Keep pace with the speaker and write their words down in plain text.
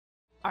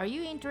Are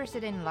you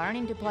interested in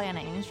learning to play an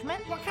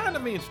instrument? What kind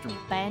of instrument?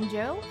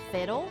 Banjo,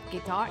 fiddle,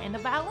 guitar, and the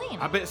violin.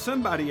 I bet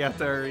somebody out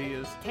there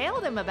is. Tell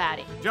them about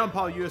it. John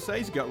Paul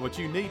USA's got what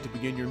you need to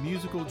begin your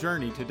musical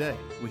journey today.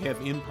 We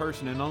have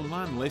in-person and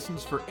online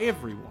lessons for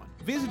everyone.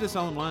 Visit us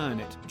online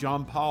at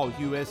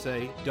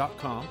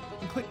johnpaulusa.com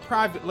and click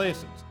Private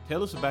Lessons.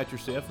 Tell us about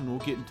yourself and we'll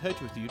get in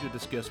touch with you to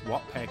discuss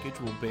what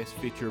package will best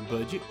fit your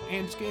budget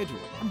and schedule.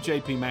 I'm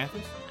JP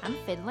Mathis. I'm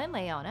Fiddlin'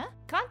 Leona.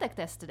 Contact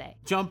us today.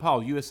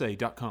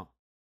 johnpaulusa.com.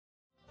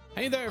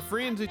 Hey there,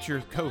 friends. It's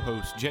your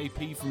co-host,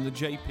 JP from the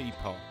JP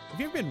Pod. Have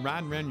you ever been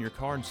riding around in your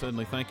car and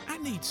suddenly think, I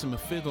need some of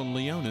Fiddlin'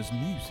 Leona's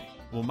music?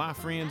 Well, my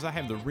friends, I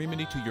have the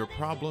remedy to your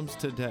problems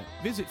today.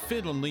 Visit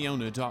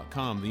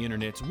fiddlinleona.com, the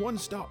internet's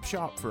one-stop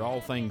shop for all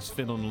things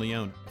Fiddlin'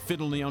 Leona. At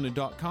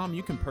fiddlinleona.com,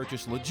 you can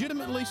purchase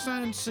legitimately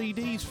signed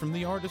CDs from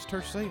the artist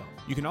herself.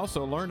 You can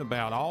also learn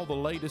about all the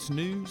latest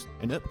news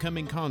and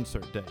upcoming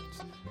concert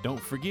dates. Don't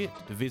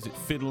forget to visit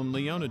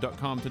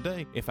fiddlinleona.com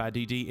today,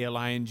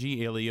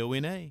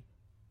 fiddlingleona.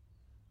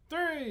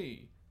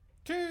 3,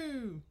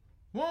 2,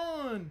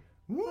 1.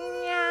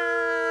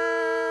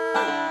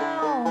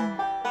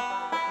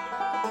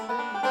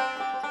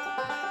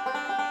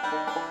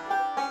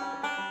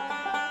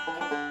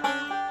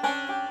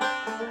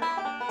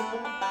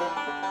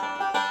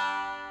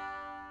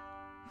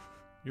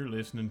 You're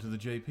listening to the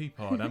JP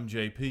Pod. I'm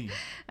JP.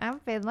 I'm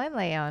Fiddlin'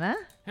 Leona.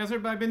 How's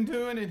everybody been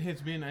doing? It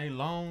has been a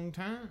long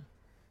time.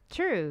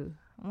 True.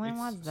 When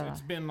was that? It's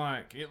been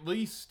like at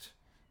least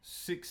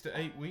 6 to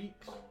 8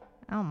 weeks.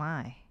 Oh,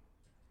 my.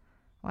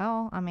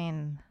 Well, I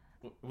mean...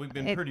 We've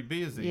been pretty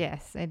busy.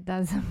 Yes, it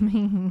doesn't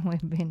mean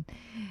we've been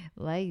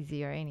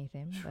lazy or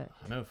anything, but...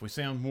 I know, if we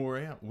sound wore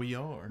out, we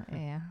are.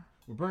 Yeah.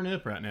 We're burning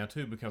up right now,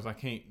 too, because I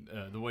can't,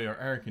 the way our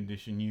air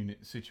conditioning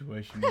unit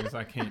situation is,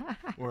 I can't,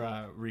 where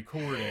I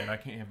record at, I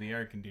can't have the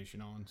air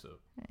condition on, so...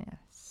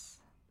 Yes.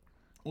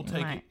 We'll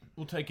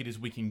take it as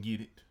we can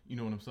get it. You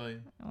know what I'm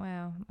saying?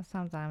 Well,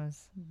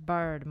 sometimes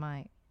Bird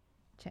might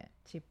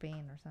chip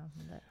in or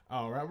something. But.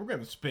 All right, we're going to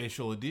have a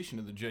special edition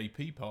of the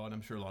JP Pod.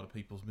 I'm sure a lot of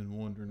people's been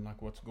wondering,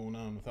 like, what's going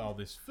on with all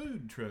this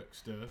food truck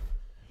stuff.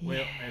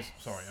 Well,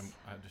 sorry,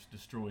 I just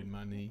destroyed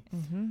my knee.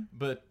 Mm-hmm.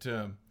 But...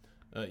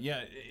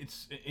 yeah,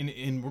 it's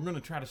and we're going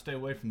to try to stay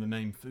away from the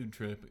name food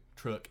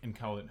truck and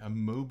call it a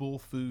mobile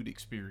food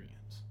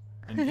experience,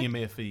 an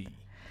MFE.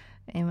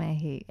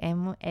 MFE.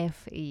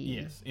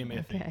 Yes,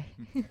 MFE. Okay.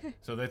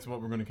 So that's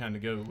what we're going to kind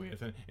of go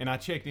with. And I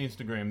checked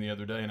Instagram the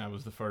other day, and I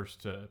was the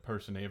first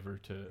person ever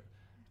to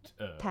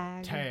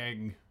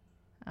tag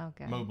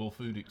mobile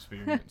food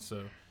experience.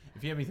 So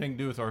if you have anything to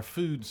do with our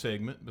food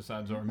segment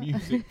besides our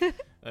music,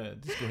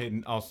 just go ahead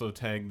and also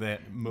tag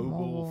that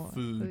mobile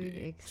food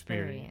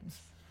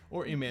experience.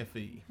 Or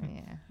MFE.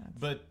 Yeah.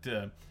 But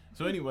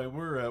so anyway,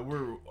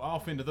 we're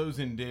off into those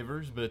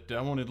endeavors. But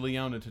I wanted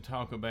Leona to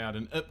talk about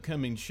an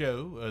upcoming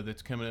show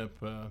that's coming up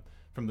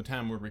from the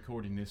time we're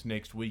recording this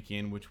next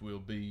weekend, which will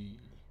be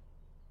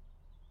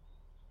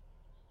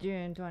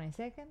June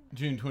 22nd?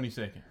 June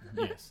 22nd,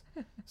 yes.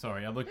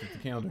 Sorry, I looked at the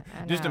calendar.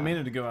 Just a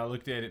minute ago, I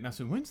looked at it, and I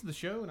said, when's the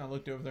show? And I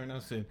looked over there, and I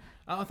said,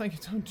 I think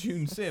it's on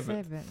June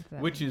 7th,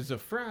 which is a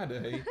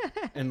Friday,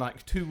 and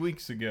like 2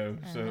 weeks ago,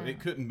 so it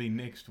couldn't be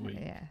next week.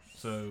 Yes.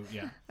 So,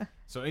 yeah.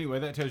 So, anyway,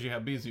 that tells you how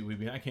busy we've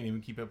been. I can't even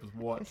keep up with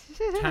what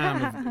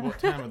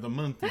time of the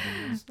month it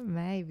is.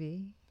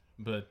 Maybe.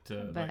 But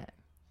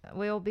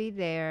we'll be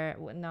there.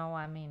 No,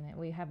 I mean,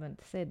 we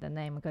haven't said the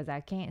name because I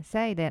can't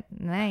say that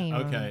name.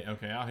 Okay,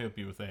 I'll help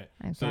you with that.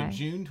 Okay. So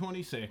June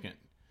 22nd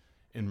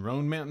in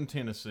Roan Mountain,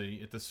 Tennessee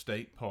at the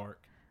state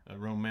park,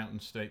 Roan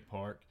Mountain State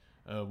Park,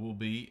 will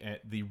be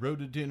at the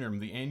Rhododendron,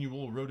 the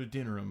annual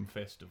Rhododendron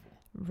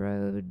Festival.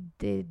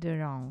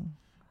 Rhododendron.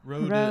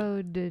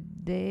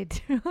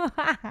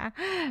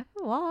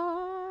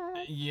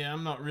 What? Yeah,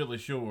 I'm not really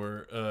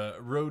sure.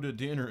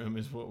 Rhododendron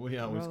is what we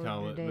always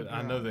call it, but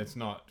I know that's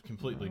not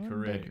completely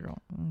correct. Okay.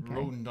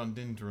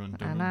 Rhododendron.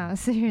 I know,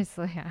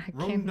 seriously, I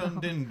can't.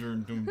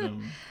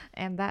 Rhododendron.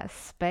 And that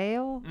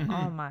spell,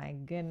 oh my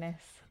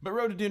goodness. But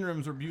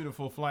rhododendrons are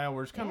beautiful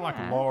flowers, kind of like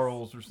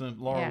laurels or some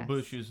laurel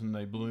bushes, and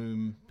they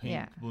bloom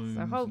pink blooms.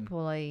 So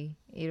hopefully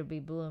it'll be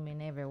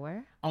blooming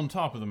everywhere. On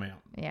top of the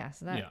mountain. Yeah,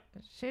 so that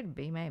should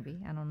be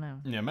maybe. I don't know.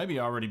 Yeah, maybe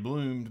already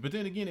bloomed, but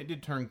then again, it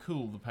did turn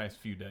cool the past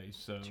few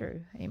days. So true,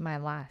 it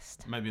might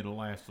last. Maybe it'll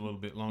last a little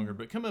bit longer.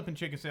 But come up and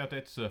check us out.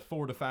 That's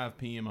 4 to 5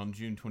 p.m. on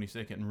June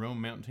 22nd in Roan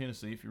Mountain,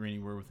 Tennessee. If you're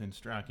anywhere within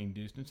striking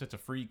distance, that's a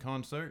free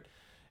concert,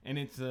 and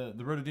it's the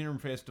Rhododendron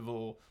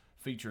Festival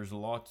features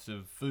lots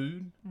of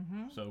food.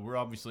 Mm-hmm. So we're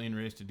obviously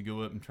interested to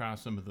go up and try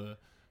some of the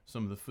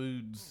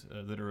foods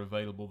that are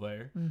available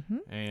there. Mm-hmm.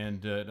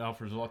 And it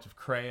offers lots of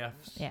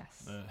crafts,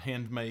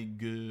 handmade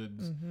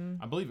goods.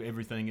 Mm-hmm. I believe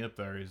everything up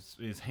there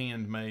is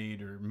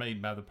handmade or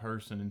made by the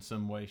person in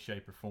some way,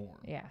 shape, or form.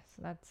 Yes,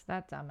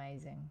 that's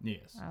amazing.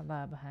 Yes. I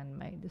love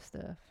handmade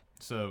stuff.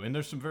 So, and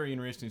there's some very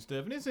interesting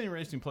stuff, and it's an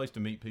interesting place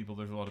to meet people.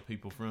 There's a lot of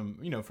people from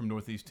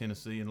Northeast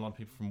Tennessee and a lot of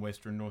people from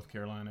Western North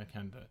Carolina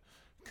kind of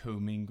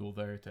commingle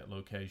there at that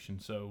location.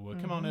 So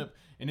come on up,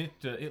 and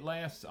it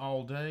lasts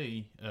all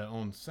day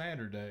on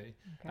Saturday.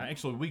 Okay.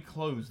 Actually, we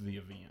close the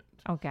event,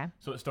 Okay.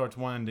 so it starts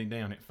winding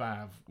down at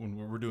 5 when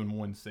we're doing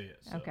one set.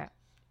 So Okay.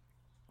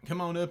 come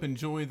on up,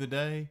 enjoy the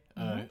day,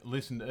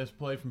 listen to us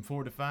play from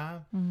 4 to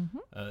 5,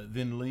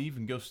 then leave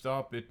and go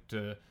stop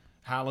at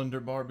Highlander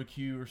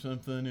Barbecue or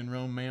something in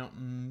Rome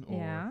Mountain, or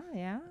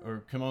Yeah. or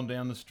come on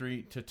down the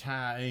street to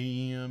Thai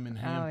AM in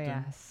Hampton, Oh,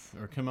 yes.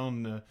 or come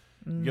on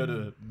go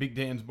to Big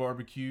Dan's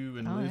Barbecue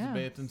in Oh,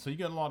 Elizabethton. yes. So you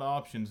got a lot of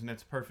options, and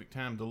that's a perfect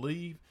time to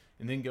leave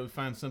and then go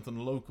find something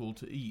local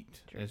to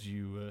eat as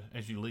you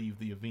leave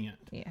the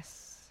event.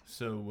 Yes.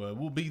 So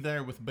we'll be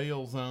there with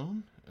bells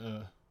on.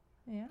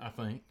 Yeah. I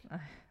think.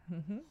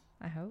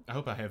 I hope. I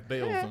hope I have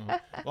bells on.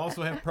 We'll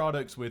also have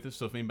products with us,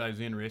 so if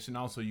anybody's interested. And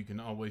also, you can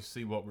always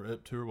see what we're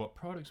up to or what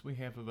products we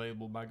have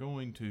available by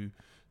going to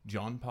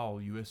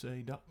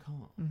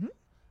johnpaulusa.com.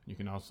 You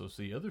can also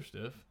see other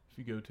stuff if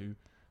you go to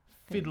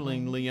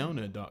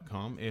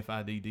fiddlingleona.com,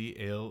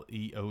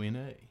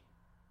 FIDDLEONA.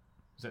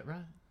 Is that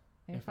right?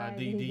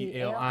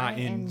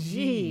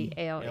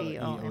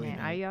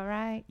 FIDDLINGLEONA. Are you all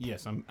right?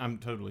 Yes, I'm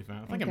totally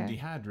fine. I think I'm Okay.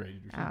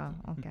 dehydrated or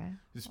something. Oh, okay.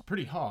 It's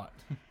pretty hot.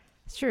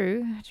 It's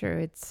true.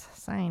 It's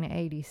saying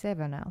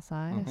 87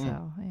 outside,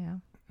 so yeah.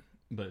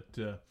 But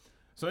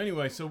so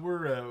anyway, so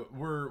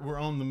we're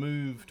on the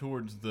move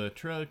towards the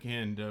truck,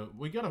 and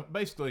we got to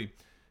basically,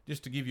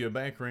 just to give you a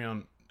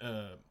background,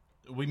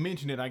 we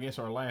mentioned it, I guess,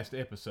 our last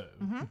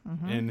episode,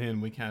 and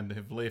then we kind of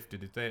have left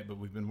it at that, but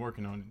we've been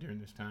working on it during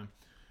this time.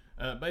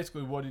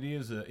 Basically, what it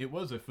is, it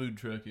was a food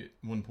truck at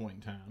one point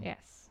in time.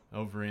 Yes.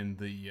 Over in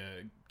the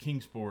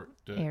Kingsport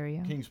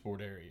Area.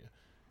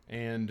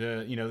 And,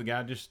 the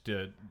guy just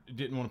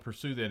didn't want to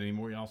pursue that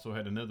anymore. He also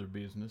had another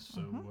business.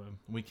 So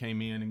we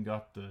came in and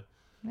got the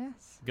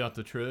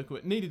truck.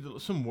 It needed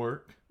some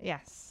work.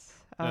 Yes.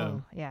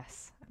 Oh,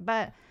 yes.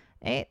 But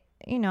it,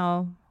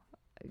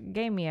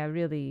 gave me a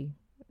really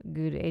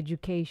good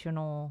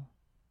educational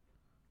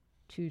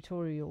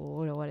tutorial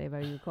or whatever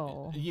you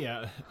call.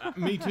 Yeah,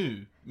 me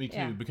too.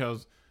 Yeah.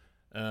 Because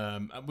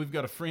we've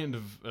got a friend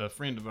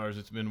of ours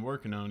that's been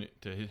working on it.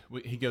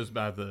 He goes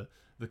by the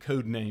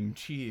code name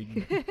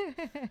Chig.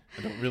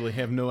 I don't really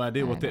have no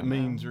idea what that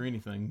means or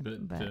anything,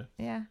 but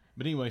yeah.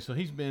 But anyway, so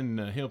he's been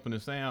helping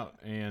us out,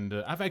 and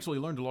I've actually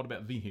learned a lot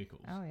about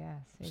vehicles. Oh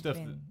yes, he's Stuff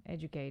been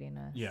educating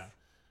us. Yeah.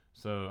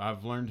 So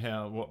I've learned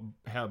how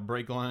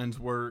brake lines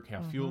work,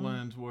 how fuel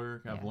lines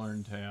work. I've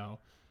learned how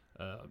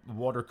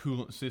water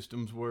coolant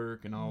systems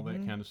work and all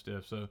that kind of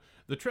stuff. So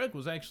the truck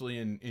was actually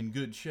in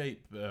good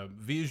shape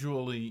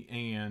visually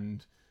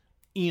and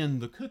in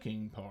the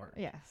cooking part.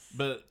 Yes.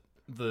 But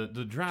the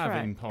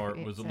driving Truck part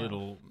was itself. a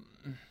little,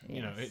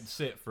 it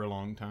set for a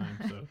long time.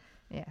 So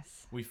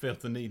Yes. we felt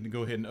the need to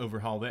go ahead and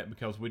overhaul that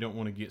because we don't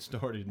want to get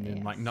started and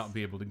then Yes. not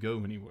be able to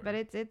go anywhere. But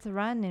it's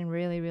running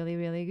really, really,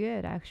 really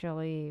good.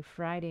 Actually,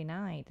 Friday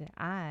night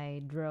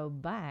I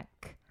drove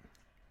back.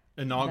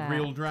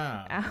 Inaugural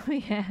drive. Oh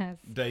yes.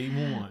 Day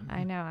one.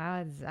 I know.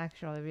 I was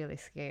actually really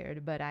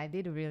scared, but I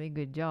did a really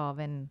good job,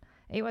 and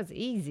it was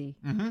easy.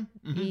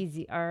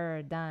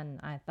 Easier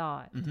than I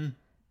thought.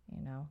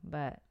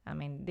 But I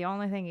mean, the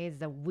only thing is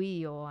the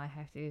wheel. I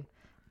have to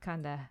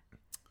kind of,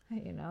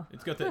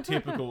 It's got that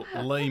typical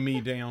lay me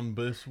down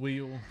bus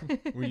wheel.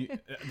 Where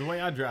the way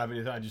I drive it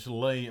is I just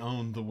lay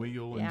on the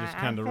wheel and Yeah, just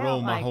I kind of felt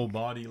roll my like- whole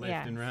body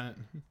left and yes. right.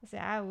 See,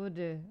 I would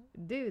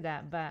do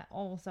that, but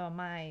also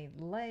my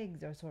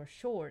legs are so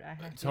short. I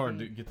have It's hard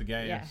to get the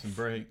gas Yes, and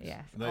brakes.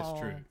 yes, That's all-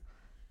 true.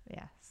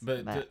 Yes.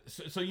 But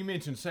so you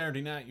mentioned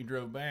Saturday night you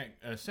drove back.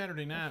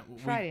 Saturday night.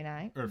 Friday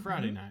night. Or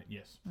Friday night,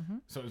 yes.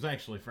 So it was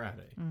actually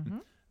Friday.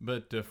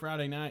 But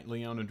Friday night,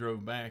 Leona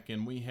drove back,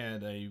 and we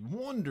had a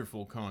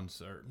wonderful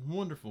concert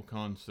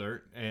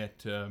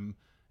at in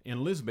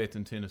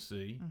Elizabethton,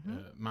 Tennessee,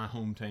 my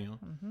hometown.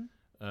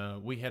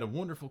 We had a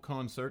wonderful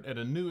concert at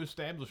a new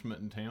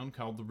establishment in town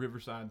called the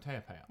Riverside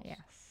Tap House.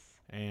 Yes.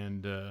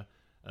 And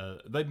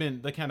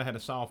they kind of had a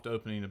soft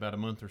opening about a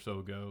month or so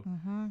ago,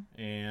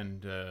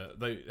 and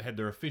they had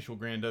their official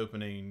grand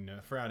opening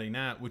Friday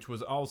night, which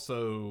was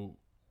also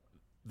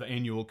the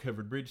annual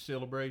Covered Bridge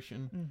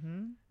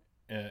celebration.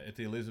 At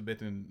the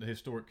Elizabethton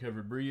Historic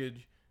Covered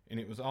Bridge, and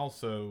it was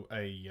also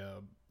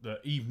the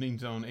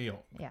Evenings on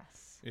Elk.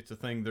 Yes. It's a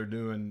thing they're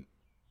doing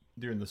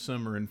during the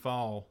summer and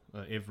fall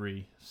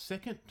every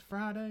second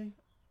Friday.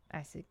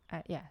 I see.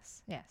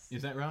 Yes. Yes.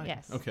 Is that right?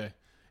 Yes. Okay.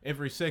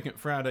 Every second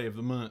Friday of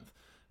the month,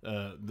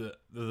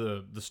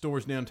 the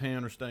stores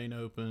downtown are staying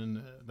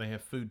open. They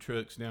have food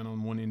trucks down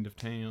on one end of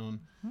town,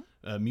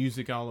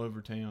 music all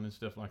over town and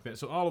stuff like that.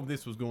 So all of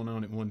this was going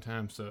on at one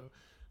time. So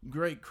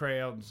great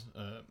crowds.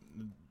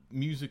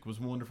 Music was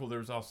wonderful. There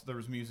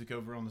was music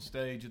over on the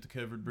stage at the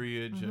Covered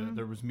Bridge.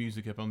 There was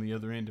music up on the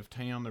other end of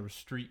town. There was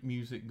street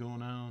music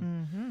going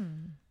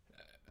on.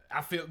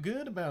 I felt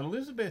good about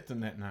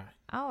Elizabethton that night.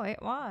 Oh,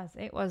 it was.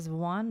 It was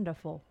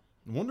wonderful.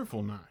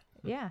 Wonderful night.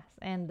 Yes,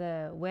 and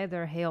the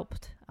weather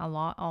helped a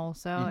lot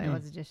also. It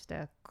was just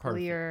a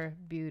clear,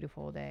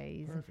 beautiful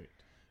days.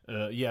 Perfect.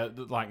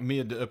 Like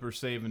mid to upper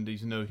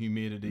 70s, no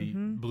humidity,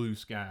 blue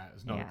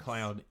skies, not a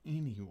cloud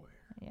anywhere.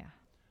 Yeah.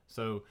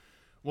 So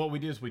what we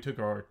did is we took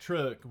our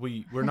truck.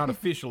 We're not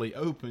officially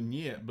open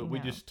yet, but we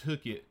just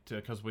took it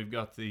because we've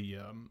got the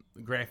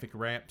graphic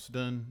wraps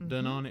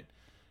done on it.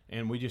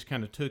 And we just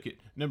kind of took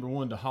it, number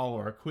one, to haul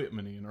our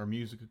equipment in, our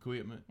music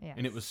equipment. Yes.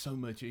 And it was so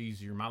much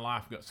easier. My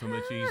life got so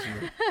much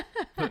easier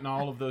putting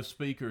all of those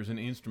speakers and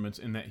instruments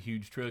in that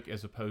huge truck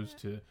as opposed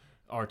to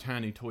our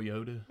tiny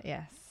Toyota.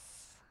 Yes.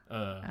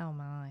 Oh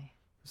my.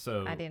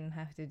 So I didn't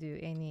have to do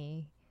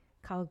any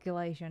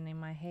calculation in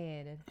my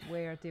head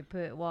where to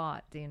put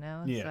what, you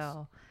know. Yes.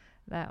 So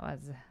that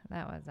was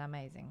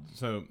amazing.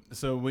 So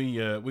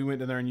we went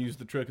down there and used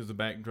the truck as a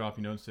backdrop,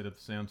 you know, instead of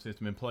the sound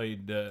system, and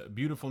played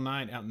Beautiful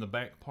Night out in the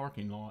back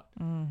parking lot.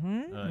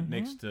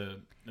 Next to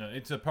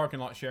it's a parking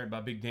lot shared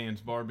by Big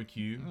Dan's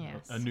Barbecue,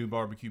 Yes. a new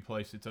barbecue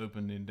place that's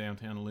opened in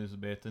downtown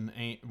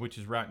Elizabethton, which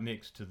is right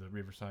next to the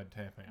Riverside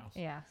Tap House.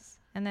 Yes.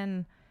 And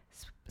then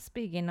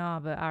speaking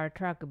of our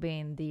truck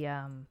being the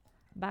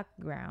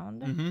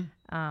background,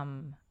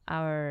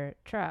 our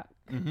truck,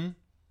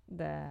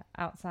 the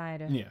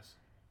outside Yes.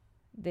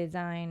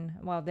 design,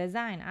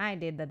 I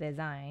did the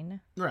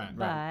design, Right.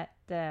 but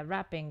the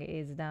wrapping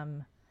is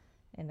done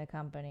in the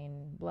company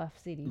in Bluff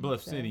City.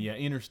 City, yeah.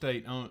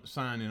 Interstate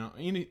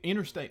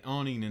interstate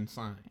awning and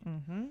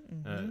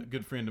sign.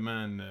 Good friend of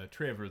mine,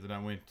 Trevor, that I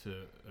went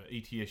to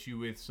ETSU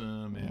with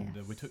some,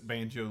 and we took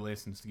banjo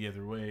lessons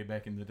together way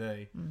back in the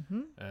day.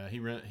 He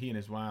and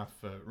his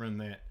wife run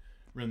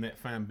that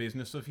fine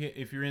business. So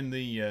if you're in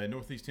the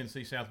Northeast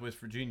Tennessee, Southwest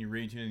Virginia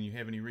region, and you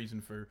have any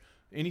reason for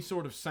any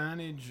sort of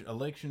signage,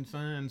 election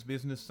signs,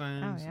 business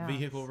signs,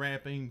 vehicle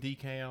wrapping,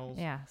 decals,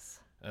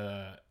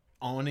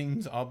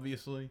 awnings,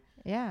 obviously.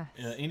 Yeah.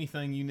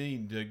 Anything you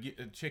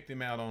need, check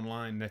them out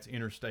online. That's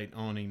Interstate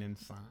Awning and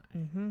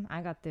Sign.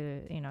 I got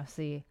to,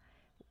 see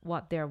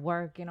what they're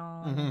working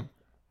on.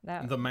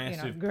 The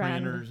massive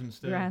printers and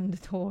stuff.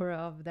 Grand tour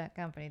of that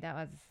company.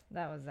 That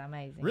was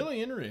amazing.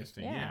 Really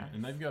interesting. Yeah.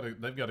 And they've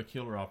got a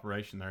killer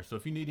operation there. So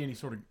if you need any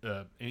sort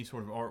of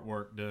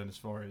artwork done as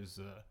far as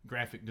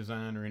graphic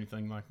design or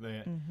anything like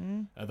that,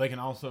 they can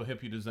also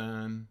help you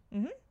design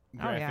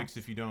graphics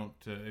if you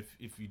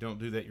don't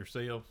do that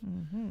yourself.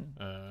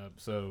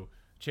 So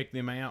check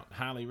them out.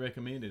 Highly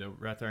recommended.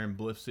 Right there in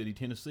Bluff City,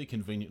 Tennessee,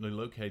 conveniently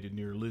located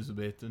near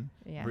Elizabethton,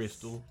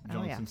 Bristol,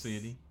 Johnson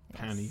City,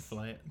 Piney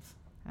Flats.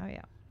 Oh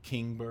yeah.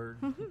 Kingburg.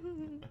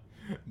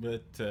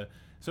 But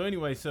so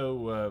anyway,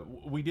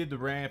 we did the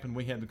rap and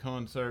we had the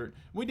concert.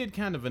 We did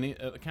kind of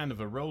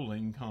a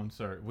rolling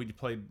concert. We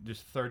played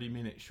just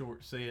 30-minute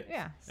short sets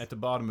at the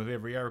bottom of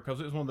every hour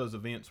because it was one of those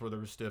events where there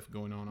was stuff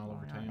going on all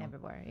over town.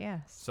 Everywhere,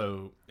 yes.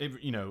 So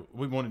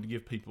we wanted to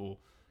give people,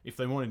 if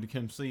they wanted to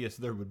come see us,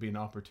 there would be an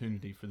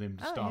opportunity for them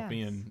to stop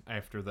in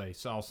after they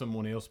saw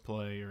someone else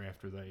play or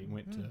after they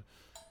went to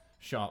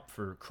shop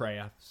for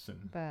crafts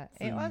and But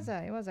food.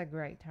 it was a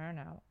great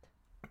turnout.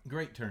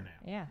 Great turnout.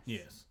 Yes.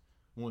 Yes.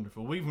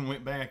 Wonderful. We even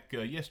went back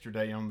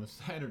yesterday on the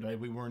Saturday.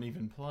 We weren't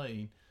even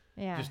playing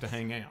just to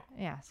hang out.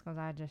 Yes, because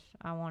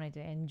I wanted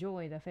to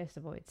enjoy the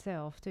festival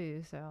itself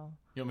too. So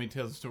You want me to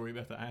tell the story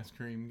about the ice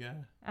cream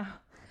guy? Oh.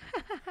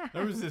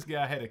 There was this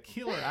guy had a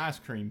killer ice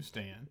cream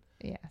stand.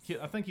 Yes.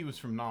 I think he was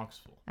from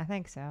Knoxville. I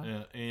think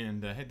so.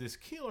 And had this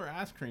killer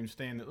ice cream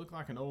stand that looked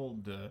like an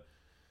old,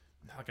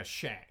 like a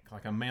shack,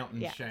 like a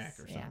mountain shack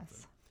or something.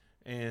 Yes.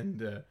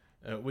 And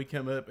we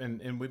come up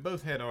and we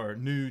both had our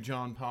new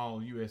John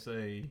Paul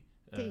USA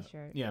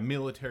T-shirt. Yeah,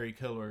 military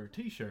color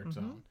T-shirts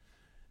on.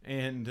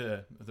 And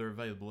they're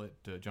available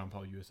at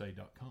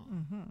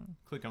johnpaulusa.com.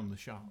 Click on the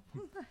shop.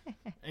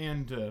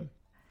 And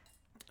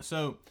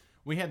so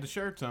we had the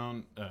shirts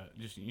on,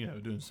 just,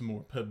 doing some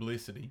more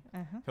publicity.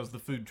 Because the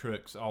food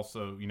truck's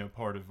also,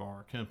 part of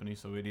our company.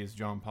 So it is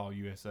John Paul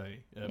USA,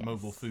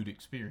 Mobile Food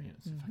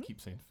Experience. If I keep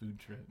saying food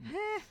truck.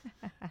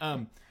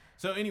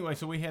 So anyway,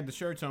 we had the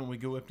shirts on. We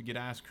go up to get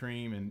ice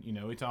cream. And,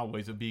 it's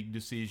always a big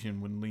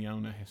decision when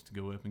Leona has to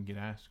go up and get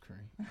ice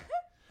cream.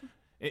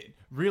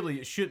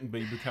 It shouldn't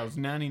be because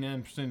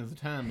 99% of the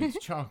time it's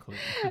chocolate.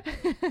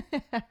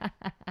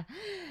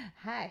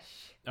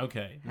 Hush.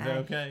 Okay. Is that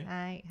okay?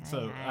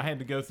 I had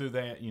to go through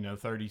that,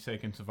 30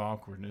 seconds of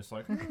awkwardness.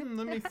 Like,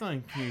 let me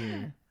think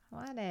here.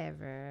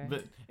 Whatever.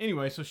 But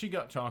anyway, so she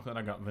got chocolate.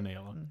 I got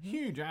vanilla.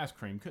 Huge ice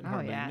cream. Couldn't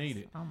hardly eat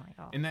it. Oh, my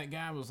God. And that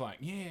guy was like,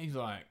 he's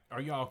like,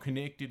 are y'all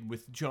connected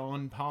with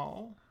John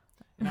Paul?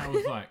 And I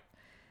was like,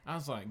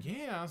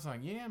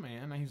 yeah,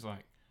 man. And he's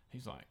like,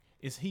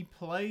 is he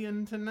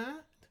playing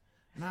tonight?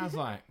 And I was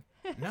like,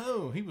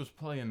 no, he was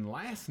playing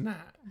last night.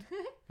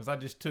 Because I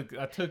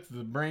took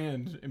the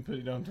brand and put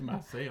it onto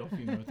myself,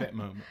 at that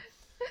moment.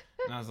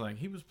 And I was like,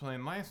 he was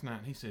playing last night.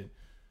 And he said,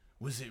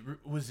 was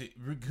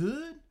it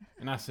good?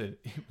 And I said,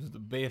 it was the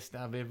best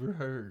I've ever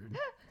heard.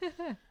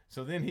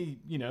 So then he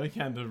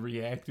kind of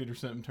reacted or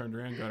something, turned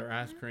around, got our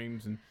ice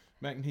creams, and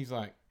back, and he's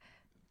like,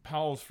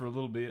 paused for a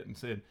little bit and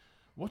said,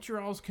 what's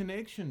your all's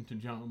connection to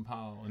John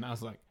Paul? And I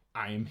was like,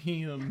 I am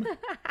him.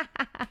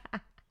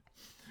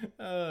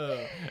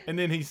 And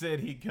then he said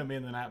he'd come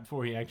in the night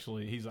before.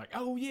 He's like,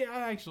 oh yeah,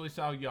 I actually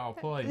saw y'all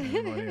play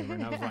or whatever.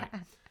 And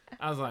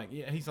I was like,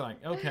 yeah. He's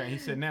like, okay. He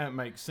said now it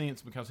makes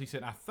sense because he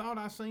said I thought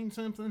I seen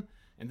something,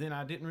 and then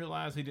I didn't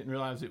realize he didn't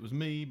realize it was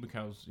me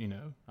because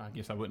I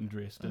guess I wasn't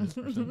dressed up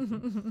or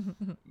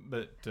something.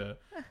 But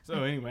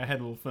so anyway, I had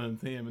a little fun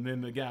with him, and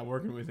then the guy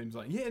working with him's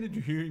like, yeah, did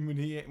you hear him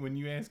when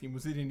you asked him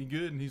was it any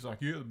good? And he's like,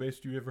 yeah, the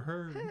best you ever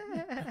heard.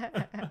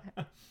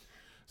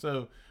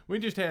 So we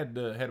just had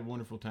a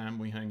wonderful time.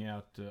 We hung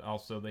out.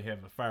 Also, they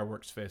have a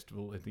fireworks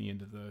festival at the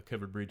end of the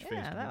Covered Bridge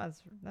Festival. Yeah,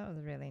 that was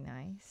really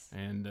nice.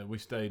 And we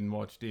stayed and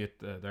watched it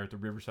there at the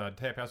Riverside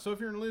Tap House. So if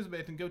you're in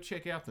Elizabethton, go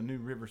check out the new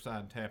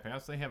Riverside Tap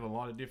House. They have a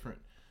lot of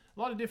different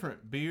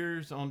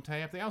beers on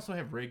tap. They also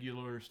have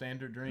regular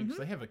standard drinks.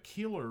 They have a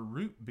killer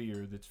root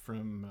beer that's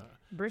from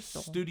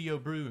Bristol Studio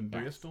Brew in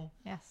Bristol.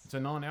 Yes. It's a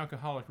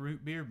non-alcoholic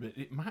root beer, but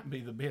it might be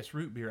the best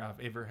root beer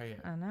I've ever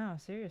had. I know,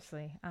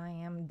 seriously. I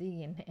am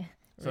digging it.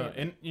 So,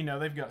 and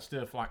they've got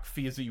stuff like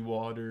fizzy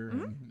water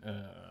and,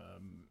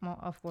 well,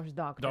 of course,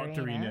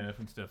 Dr. Enough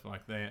and stuff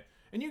like that.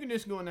 And you can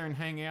just go in there and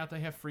hang out.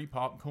 They have free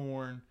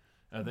popcorn.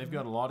 They've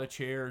got a lot of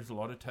chairs, a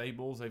lot of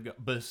tables. They've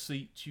got bus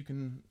seats you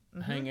can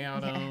hang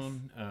out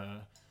on.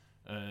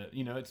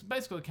 It's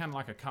basically kind of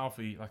like a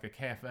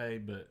cafe,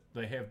 but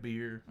they have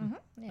beer.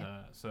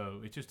 So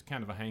it's just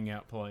kind of a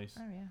hangout place.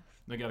 Oh, yeah.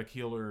 They got a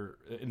killer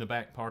in the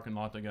back parking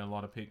lot. They got a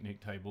lot of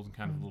picnic tables and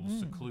kind of a little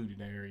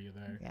secluded area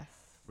there. Yes.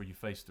 Where you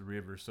face the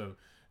river. So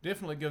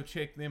definitely go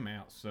check them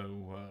out.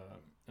 So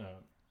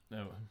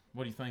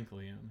what do you think,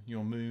 Leon?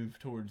 You'll move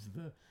towards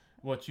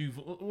what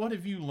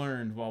have you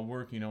learned while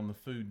working on the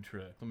food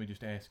truck? Let me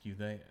just ask you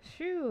that.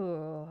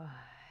 Sure.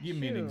 Give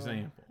me an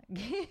example.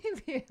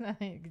 Give you an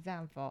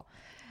example.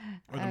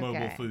 Or the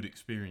mobile food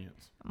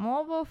experience.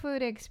 Mobile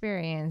food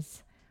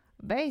experience.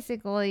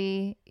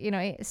 Basically,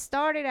 it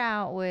started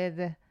out with,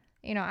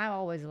 I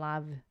always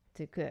loved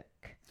to cook.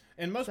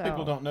 And most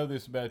people don't know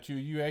this about you.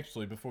 You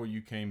actually, before you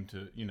came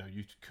to,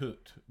 you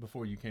cooked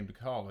before you came to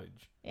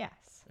college.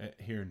 Yes.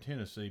 Here in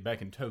Tennessee,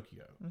 back in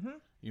Tokyo.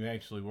 You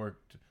actually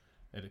worked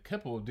at a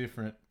couple of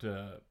different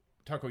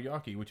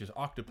takoyaki, which is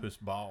octopus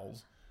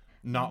balls.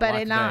 Not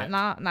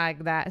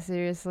like that,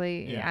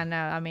 seriously. Yeah. I know.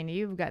 I mean,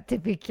 you've got to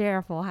be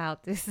careful how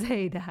to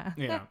say that.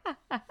 Yeah.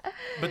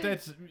 But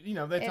that's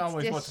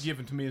always what's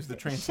given to me is the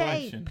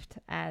translation. Shaped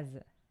as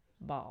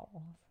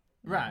balls.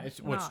 Right, it's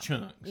what's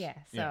chunks. Yeah,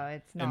 so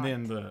it's not.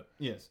 And then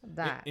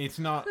it's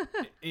not.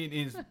 It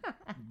is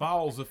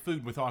balls of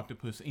food with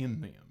octopus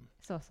in them.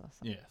 So.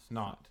 Yes,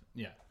 not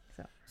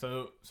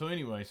So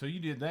anyway, so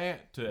you did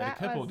that at a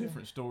couple of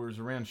different stores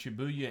around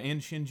Shibuya and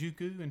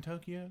Shinjuku in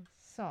Tokyo.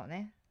 So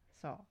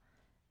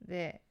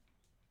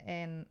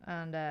and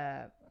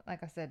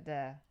like I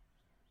said,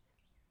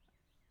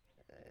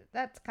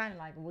 that's kind of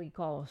like what we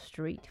call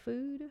street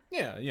food.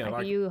 Yeah.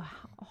 Like you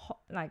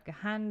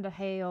hand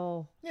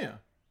hail. Yeah.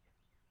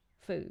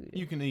 Food.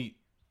 You can eat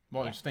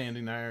while you're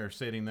standing there or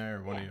sitting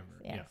there or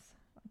whatever. Yes.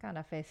 Yeah. Kind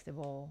of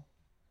festival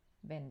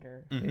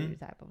vendor food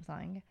type of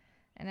thing.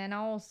 And then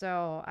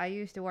also, I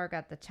used to work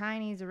at the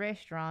Chinese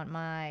restaurant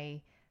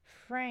my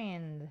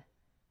friend's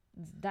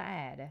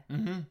dad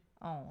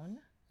owned.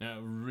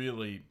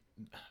 Really,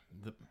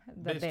 the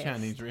best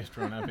Chinese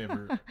restaurant I've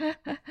ever had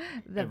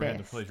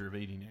the pleasure of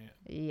eating at.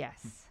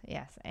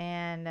 Yes.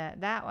 And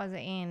that was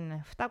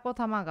in Futako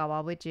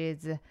Tamagawa, which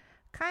is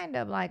kind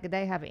of like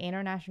they have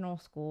international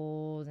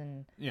schools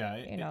and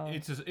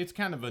it's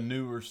kind of a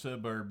newer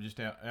suburb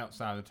just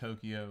outside of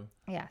Tokyo.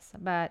 Yes,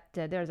 but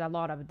there's a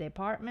lot of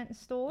department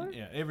stores.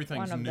 Yeah,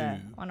 everything's new.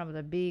 One of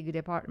the big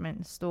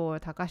department store,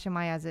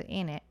 Takashimaya's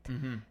in it.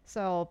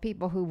 So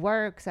people who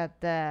works at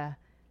the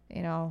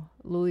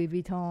Louis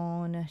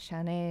Vuitton,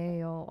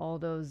 Chanel, all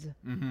those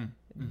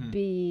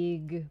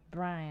big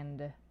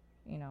brand,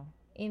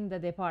 in the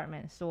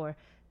department store,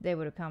 they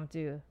would come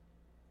to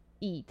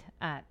eat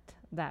at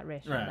that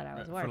restaurant that I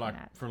was working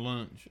at. For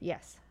lunch.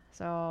 Yes.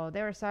 So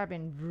they were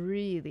serving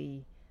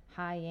really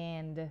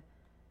high-end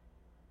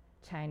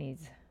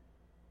Chinese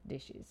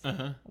dishes,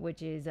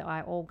 which is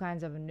all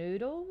kinds of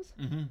noodles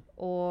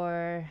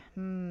or,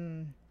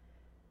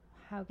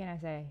 how can I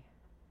say,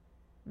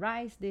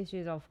 rice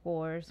dishes, of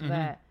course,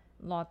 but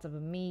lots of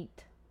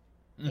meat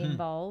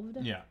involved.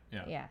 Yeah.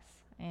 Yes.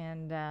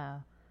 And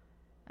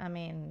I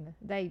mean,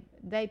 they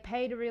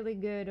paid really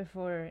good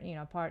for,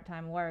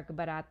 part-time work,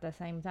 but at the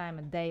same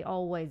time, they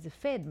always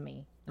fed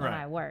me when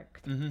I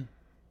worked.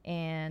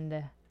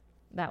 And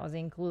that was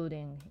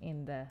including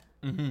in the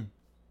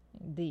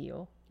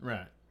deal.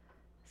 Right.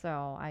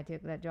 So I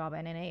took that job,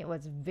 and then it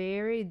was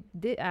very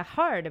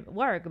hard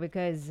work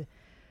because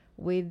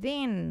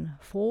within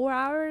 4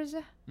 hours,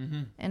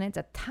 and it's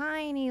a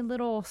tiny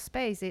little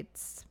space,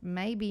 it's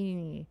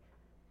maybe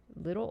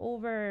little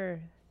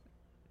over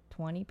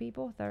 20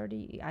 people,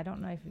 30. I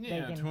don't know if they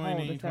can 20,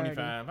 hold 30,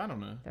 25, I don't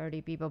know.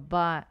 30 people,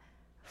 but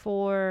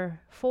for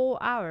 4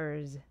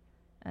 hours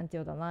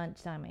until the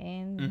lunchtime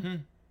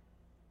ends,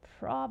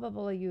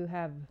 probably you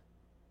have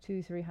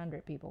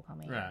 200-300 people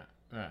coming in.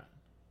 Right.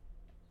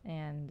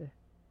 And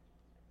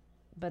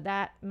but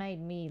that made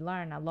me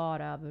learn a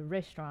lot of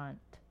restaurant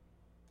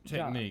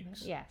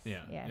techniques. Job. Yes,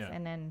 Yeah. yes. Yeah.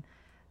 And then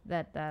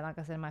that, like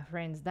I said, my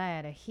friend's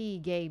dad, he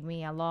gave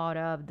me a lot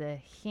of the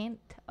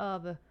hint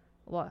of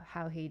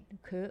how he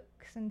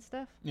cooks and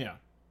stuff. Yeah.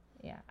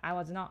 Yeah, I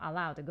was not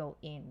allowed to go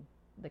in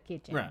the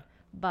kitchen, Right.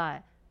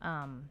 but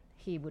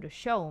he would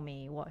show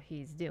me what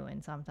he's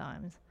doing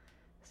sometimes.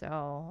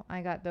 So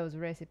I got those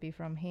recipes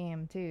from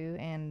him too,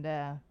 and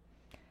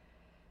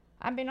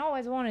I've been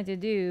always wanted to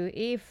do,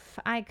 if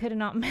I could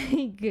not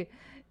make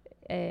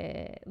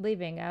a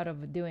living out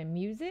of doing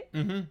music,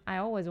 I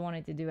always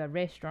wanted to do a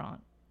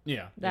restaurant.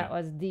 Yeah. That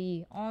was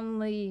the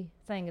only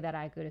thing that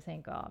I could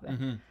think of.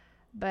 Mm-hmm.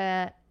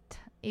 But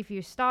if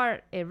you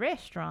start a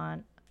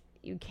restaurant,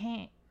 you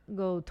can't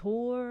go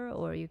tour,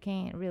 or you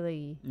can't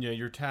really. Yeah,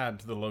 you're tied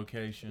to the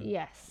location.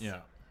 Yes.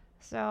 Yeah.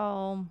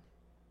 So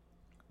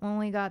when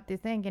we got to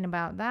thinking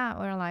about that,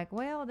 we're like,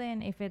 well,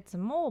 then if it's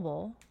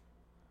mobile,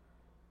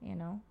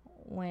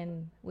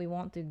 when we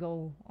want to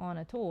go on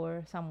a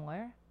tour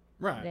somewhere.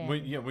 Right.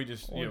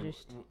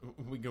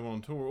 We go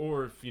on tour,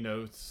 or if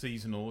it's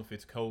seasonal, if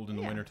it's cold in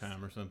the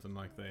wintertime or something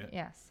like that.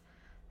 Yes.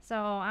 So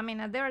I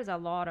mean, there's a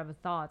lot of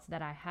thoughts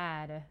that I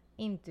had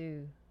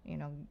into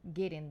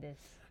getting this.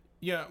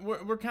 Yeah,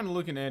 we're kind of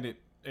looking at it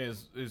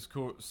as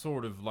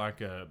sort of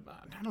like a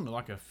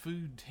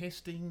food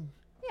testing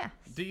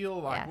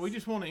deal. Like, we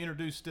just want to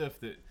introduce stuff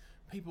that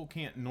people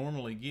can't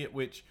normally get,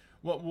 which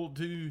what we'll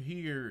do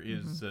here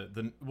is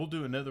we'll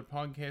do another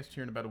podcast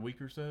here in about a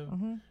week or so,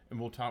 and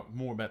we'll talk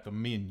more about the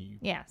menu.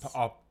 Yes.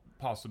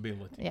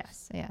 Possibilities.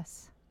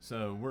 Yes.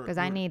 So because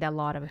I need a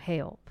lot of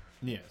help.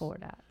 Yes. For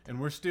that. And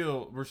we're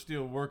still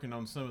working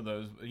on some of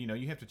those.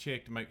 You have to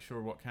check to make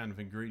sure what kind of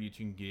ingredients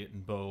you can get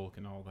in bulk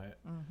and all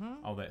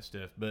that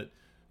stuff. But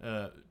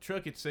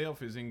truck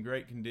itself is in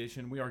great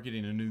condition. We are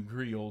getting a new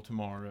grill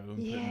tomorrow and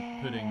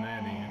putting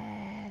that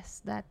in.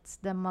 Yes, that's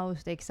the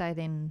most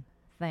exciting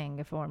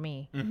thing for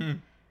me. Mm-hmm.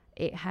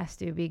 It has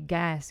to be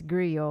gas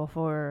grill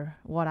for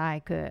what I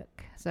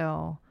cook.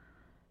 So,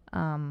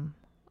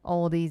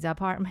 all these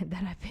apartments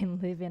that I've been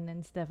living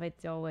and stuff,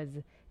 it's always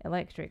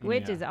electric,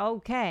 which is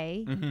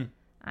okay. Mm-hmm.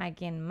 I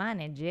can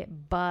manage it,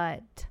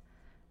 but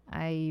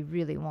I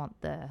really want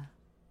the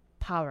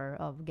power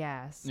of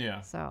gas.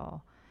 Yeah.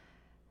 So,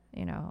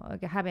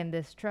 having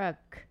this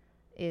truck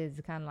is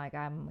kind of like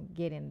I'm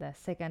getting the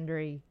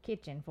secondary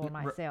kitchen for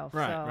myself.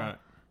 Right.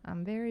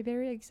 I'm very,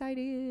 very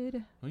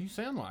excited. Well, you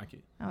sound like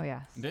it. Oh,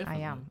 yes.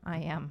 Definitely. I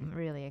am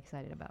really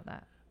excited about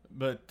that.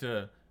 But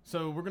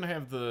so we're going to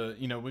have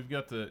we've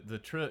got the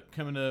truck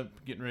coming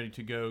up, getting ready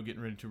to go,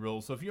 getting ready to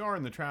roll. So if you are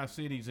in the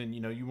Tri-Cities and,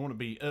 you want to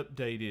be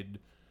updated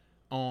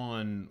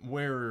on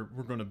where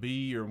we're going to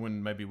be, or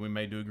when maybe we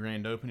may do a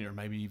grand opening, or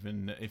maybe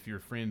even if you're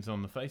friends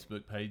on the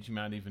Facebook page, you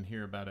might even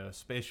hear about a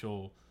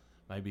special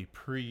maybe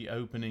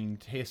pre-opening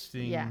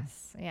testing.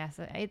 Yes.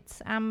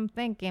 I'm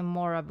thinking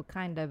more of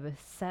kind of a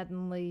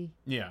suddenly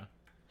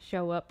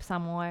show up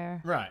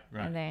somewhere. Right.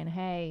 And then,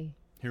 hey,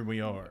 here we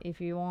are. If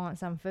you want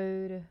some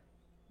food,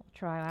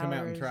 try ours. Come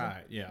out and try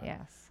it, yeah.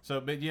 Yes. So,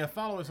 but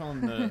follow us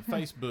on the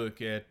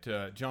Facebook at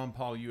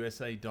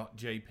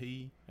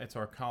johnpaulusa.jp. That's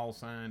our call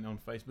sign on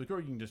Facebook,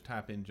 or you can just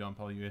type in John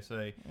Paul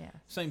USA. Yes.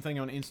 Same thing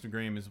on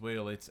Instagram as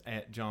well. It's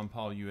at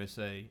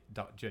johnpaulusa.jp.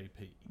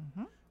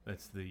 Mm-hmm.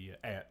 That's the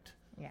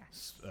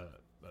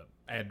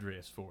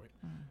address for it.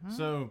 Mm-hmm.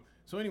 So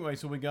anyway,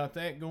 so we got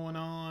that going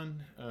on.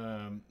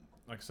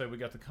 Like I said, we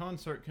got the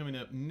concert coming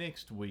up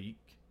next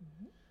week,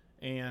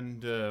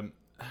 and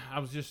I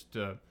was just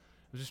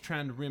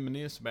trying to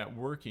reminisce about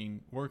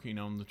working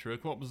on the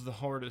truck. What was the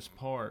hardest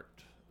part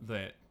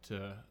that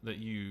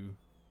you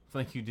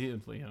think you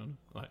did, Leona?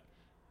 Like,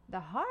 the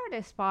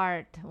hardest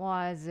part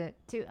was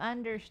to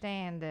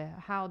understand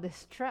how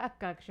this truck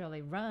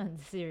actually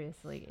runs.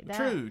 Seriously.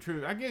 True.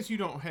 I guess you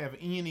don't have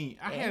any.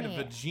 I had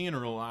a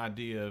general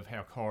idea of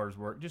how cars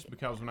work, just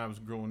because when I was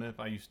growing up,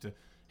 I used to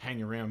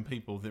hang around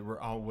people that were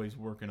always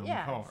working on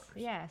cars.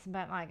 Yes,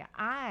 but like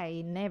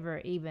I never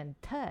even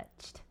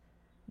touched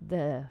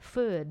the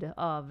hood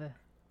of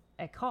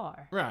a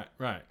car. Right.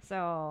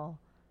 So,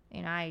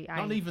 I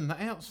not even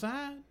the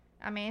outside.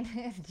 I mean,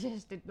 it's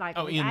just like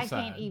inside. I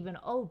can't even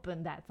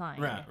open that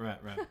thing. Right.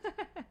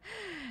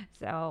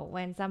 So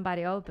when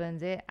somebody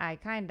opens it, I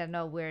kind of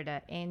know where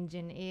the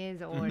engine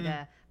is, or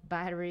the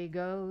battery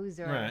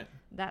goes, or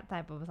that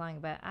type of thing.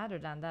 But other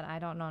than that, I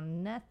don't know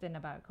nothing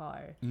about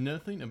cars.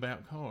 Nothing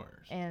about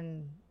cars.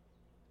 And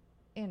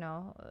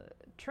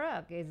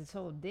truck is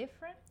so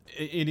different.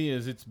 It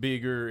is. It's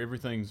bigger.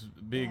 Everything's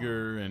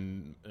bigger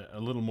and a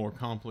little more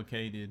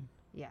complicated.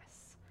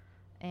 Yes.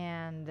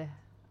 And,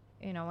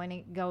 when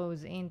it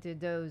goes into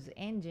those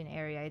engine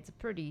area, it's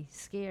pretty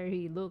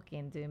scary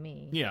looking to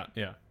me. Yeah.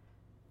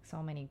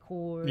 So many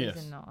cores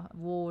and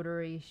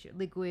watery,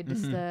 liquid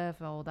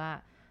stuff, all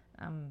that.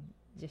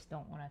 Just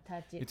don't want to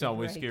touch it. It's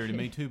always scary to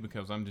me too,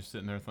 because I'm just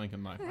sitting there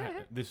thinking like,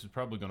 this is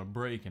probably going to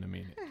break in a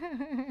minute.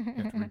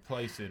 Have to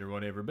replace it or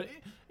whatever. But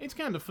it's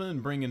kind of fun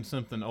bringing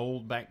something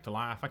old back to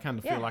life. I kind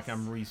of feel like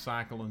I'm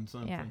recycling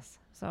something. Yes.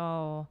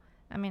 So,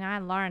 I mean, I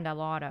learned a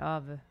lot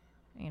of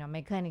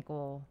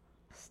mechanical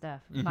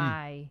stuff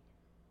by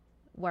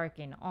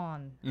working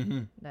on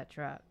the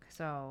truck.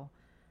 So,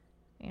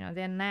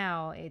 then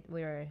now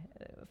we're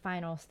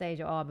final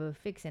stage of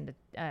fixing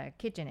the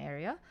kitchen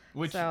area.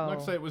 Which, so, like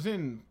I say, it was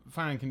in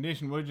fine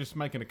condition. We're just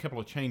making a couple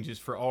of changes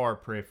for our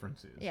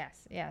preferences.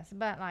 Yes.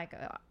 But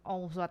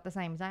also at the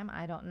same time,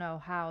 I don't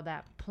know how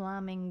that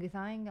plumbing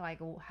thing, like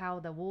how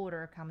the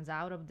water comes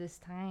out of these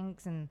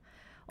tanks and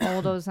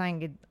all those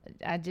things.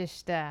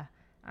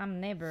 I'm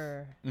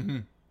never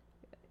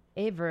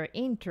ever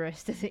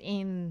interested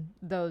in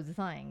those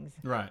things.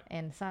 Right.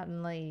 And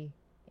suddenly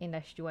in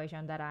the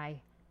situation that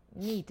I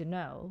need to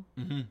know,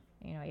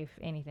 if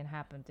anything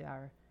happened to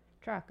our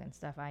truck and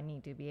stuff, I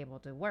need to be able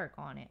to work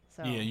on it.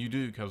 So yeah, you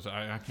do, because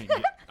I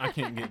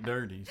can't get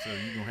dirty, so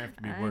you're gonna have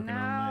to be working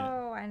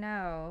on that. I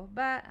know,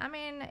 but I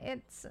mean,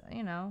 it's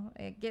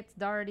it gets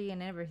dirty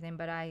and everything,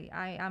 but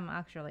I'm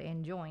actually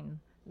enjoying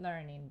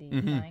learning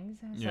these things.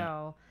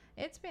 So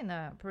it's been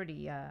a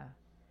pretty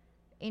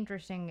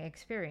interesting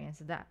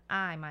experience that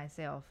I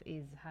myself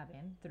is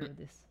having through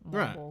this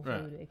mobile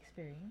food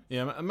experience.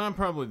 Yeah, mine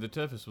probably the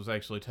toughest was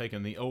actually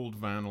taking the old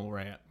vinyl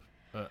wrap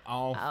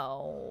off.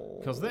 Oh.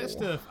 Because that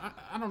stuff,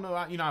 I don't know,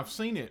 I've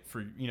seen it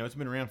for, it's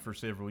been around for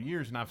several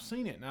years, and I've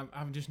seen it, and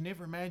I've just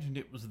never imagined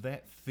it was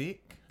that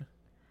thick.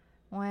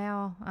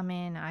 Well, I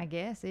mean, I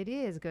guess it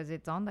is because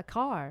it's on the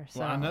car.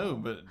 So. Well, I know,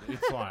 but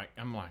it's like,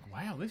 I'm like,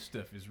 wow, this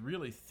stuff is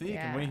really thick.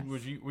 Yes. And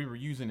we were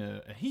using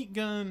a heat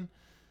gun.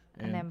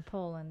 And then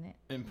pulling it.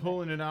 And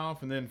pulling it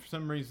off, and then for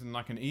some reason,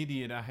 like an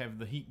idiot, I have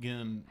the heat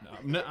gun.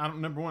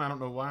 Number one, I don't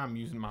know why I'm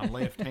using my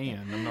left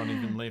hand. I'm not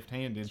even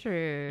left-handed.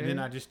 True. And then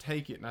I just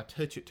take it and I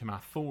touch it to my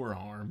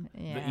forearm,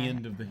 the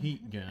end of the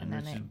heat gun, and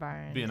then which it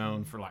burns. has been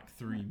on for like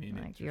 3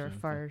 minutes. Like your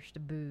first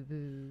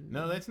boo-boo.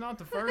 No, that's not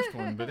the first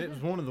one, but it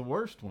was one of the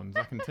worst ones.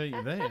 I can tell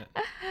you that.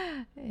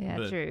 Yeah,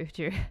 but, true.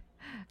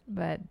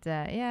 But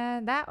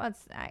that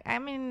was. I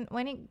mean,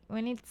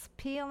 when it's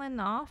peeling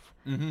off,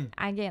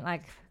 I get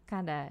like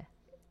kind of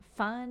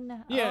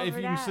fun. Yeah, if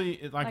you can see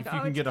it, like if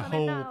you can get a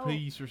whole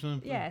piece or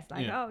something. Yes,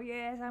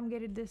 I'm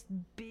getting this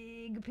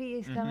big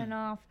piece coming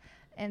off,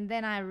 and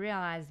then I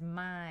realized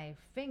my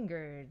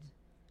fingers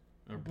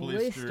or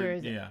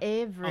blisters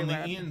everywhere on the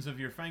ends of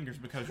your fingers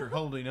because you're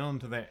holding on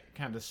to that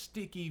kind of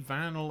sticky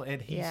vinyl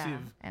adhesive. Yeah,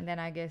 and then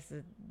I guess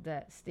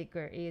the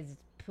sticker is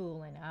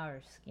pulling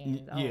our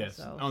skin yes,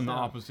 also. On the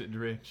opposite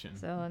direction.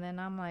 So then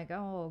I'm like,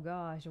 oh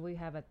gosh, we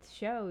have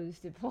shows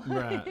to play.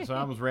 Right. So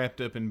I was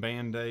wrapped up in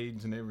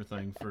Band-Aids and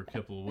everything for a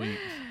couple of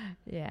weeks.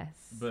 Yes.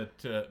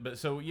 But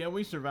so yeah,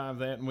 we survived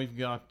that, and we've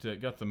got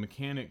the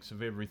mechanics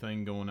of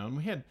everything going on.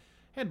 We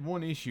had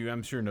one issue.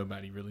 I'm sure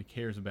nobody really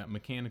cares about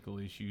mechanical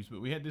issues,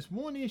 but we had this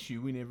one issue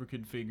we never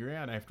could figure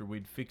out after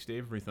we'd fixed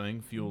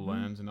everything, fuel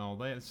lines and all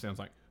that. It sounds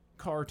like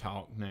car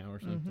talk now or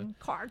something.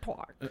 Car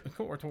talk.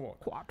 Car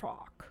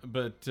talk.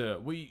 But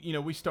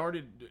we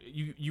started.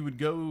 You would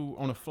go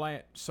on a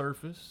flat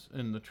surface,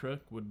 and the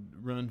truck would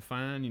run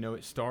fine.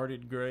 It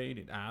started great.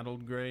 It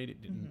idled great.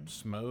 It didn't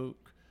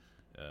smoke.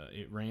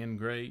 It ran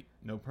great,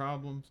 no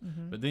problems.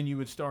 But then you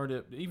would start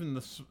up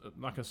even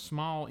like a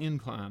small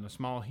incline, a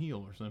small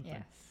hill or something.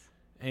 Yes.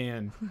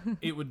 And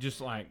it would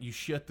just like you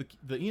shut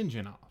the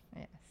engine off.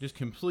 Yes. Just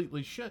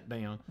completely shut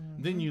down.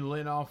 Then you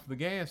let off the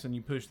gas and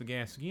you push the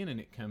gas again and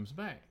it comes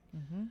back.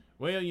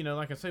 Well,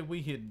 like I said,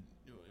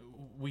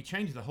 we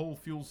changed the whole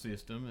fuel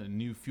system, a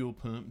new fuel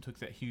pump, took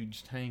that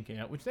huge tank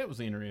out, which that was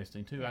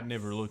interesting too. Yes. I'd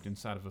never looked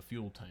inside of a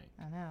fuel tank.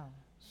 I know.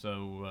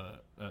 So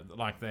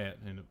like that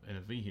in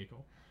a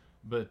vehicle,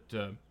 but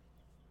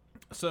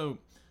so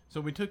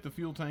we took the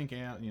fuel tank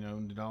out,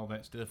 and did all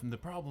that stuff, and the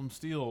problem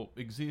still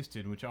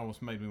existed, which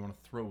almost made me want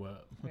to throw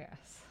up.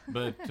 Yes.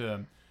 But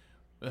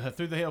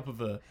through the help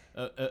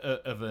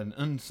of an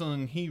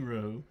unsung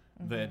hero,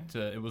 that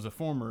it was a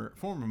former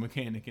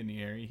mechanic in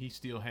the area. He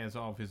still has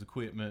all of his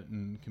equipment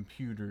and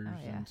computers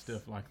and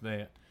stuff like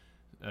that.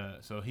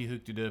 So he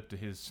hooked it up to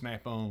his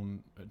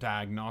Snap-on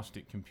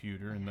diagnostic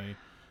computer, and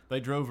they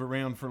drove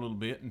around for a little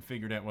bit and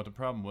figured out what the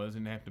problem was,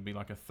 and it happened to be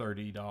like a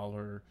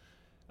 $30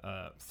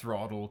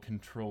 throttle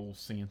control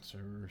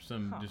sensor or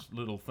some just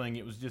little thing.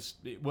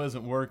 It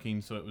wasn't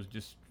working, so it was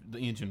just the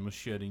engine was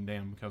shutting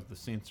down because the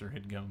sensor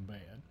had gone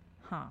bad.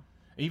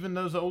 Even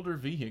those older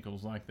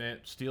vehicles like that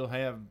still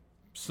have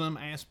some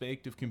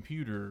aspect of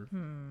computer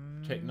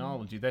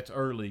technology. That's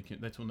early.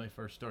 That's when they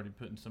first started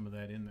putting some of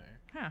that in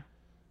there.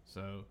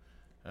 So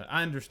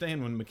I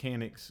understand when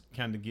mechanics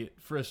kind of get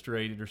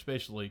frustrated, or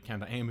especially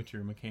kind of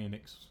amateur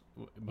mechanics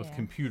with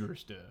computer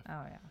stuff.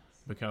 Oh, yeah.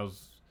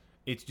 Because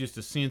it's just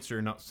a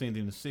sensor not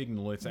sending a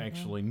signal. It's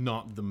actually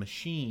not the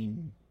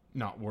machine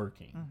not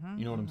working.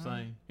 You know what I'm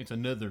saying? It's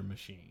another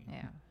machine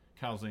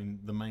causing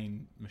the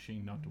main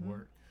machine not to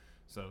work.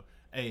 So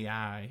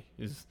AI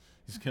is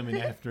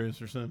coming after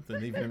us or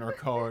something. Even in our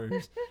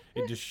cars,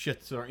 it just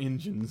shuts our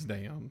engines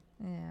down.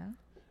 Yeah.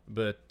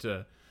 But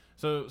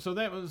so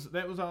that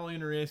was all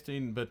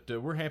interesting. But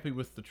we're happy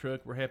with the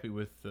truck. We're happy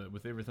with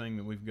everything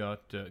that we've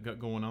got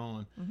going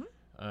on.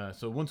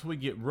 So once we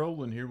get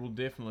rolling here, we'll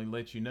definitely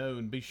let you know,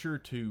 and be sure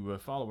to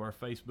follow our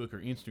Facebook or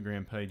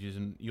Instagram pages,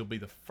 and you'll be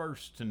the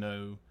first to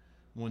know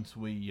once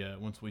we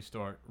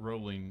start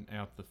rolling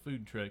out the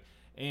food truck.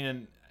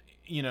 And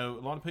a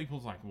lot of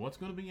people's like, what's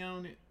going to be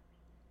on it?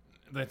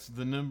 That's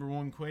the number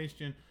one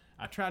question.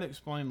 I try to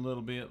explain a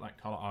little bit,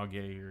 like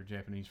karaage or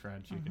Japanese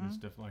fried chicken and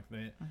stuff like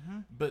that.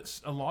 But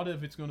a lot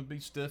of it's going to be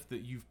stuff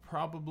that you've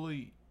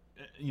probably,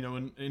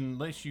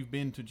 unless you've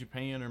been to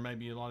Japan or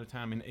maybe a lot of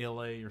time in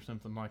LA or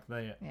something like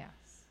that. Yes.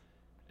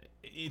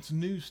 It's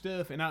new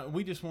stuff, and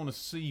we just want to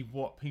see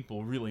what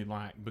people really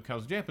like,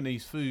 because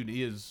Japanese food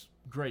is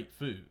great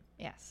food.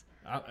 Yes.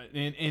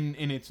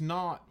 And it's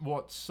not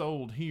what's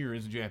sold here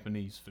is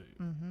Japanese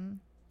food.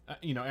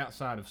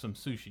 Outside of some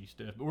sushi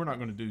stuff, but we're not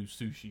going to do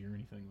sushi or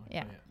anything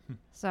like that.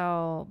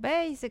 So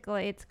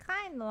basically, it's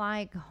kind of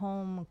like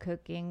home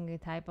cooking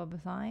type of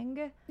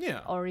thing.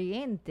 Yeah.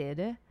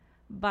 Oriented,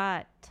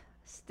 but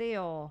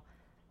still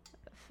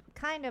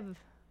kind of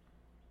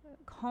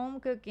home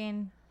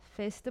cooking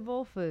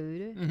festival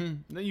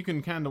food. That you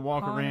can kind of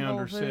walk around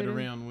or sit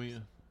around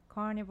with.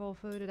 Carnival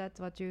food, that's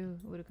what you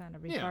would kind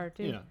of refer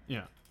to.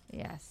 Yeah.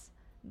 Yes,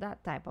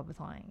 that type of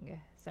thing.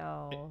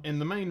 So.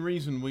 And the main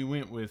reason we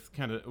went with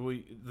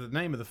the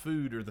name of the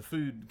food, or the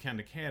food kind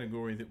of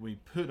category that we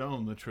put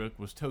on the truck,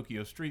 was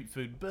Tokyo street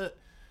food. But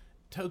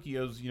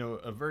Tokyo's,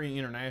 a very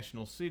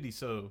international city,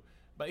 so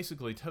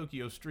basically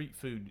Tokyo street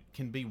food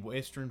can be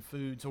Western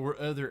foods or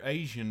other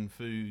Asian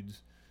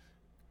foods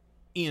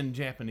in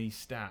Japanese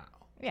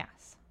style.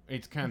 Yes.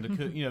 It's kind of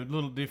a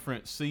little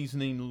different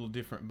seasoning, a little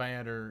different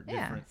batter,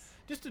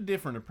 just a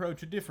different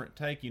approach, a different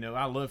take.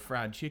 I love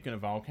fried chicken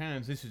of all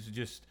kinds. This is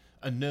just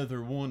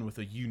another one with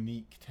a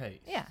unique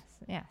taste.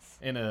 Yes.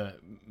 And a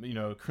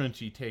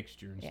crunchy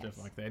texture and stuff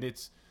like that.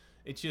 It's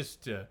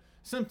just a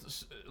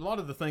lot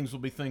of the things will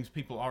be things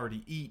people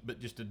already eat, but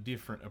just a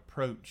different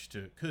approach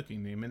to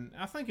cooking them. And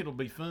I think it'll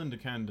be fun to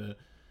kind of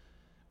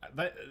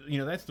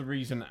that's the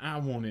reason I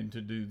wanted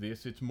to do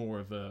this. It's more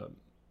of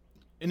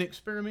an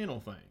experimental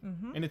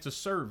thing, and it's a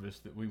service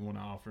that we want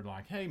to offer.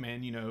 Like, hey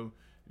man, you're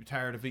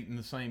tired of eating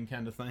the same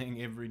kind of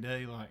thing every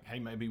day. Like, hey,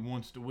 maybe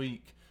once a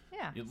week,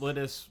 let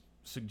us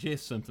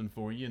suggest something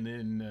for you, and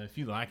then if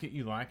you like it,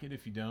 you like it.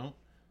 If you don't,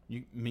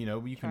 you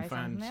can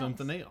find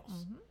something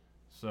else.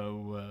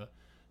 So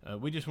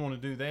we just want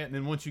to do that, and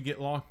then once you get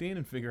locked in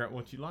and figure out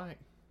what you like,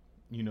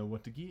 you know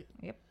what to get.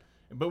 Yep.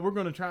 But we're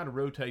going to try to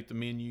rotate the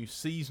menu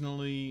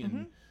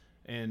seasonally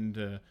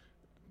and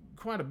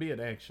quite a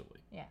bit, actually.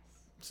 Yes.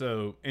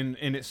 So, and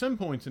at some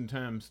points in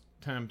time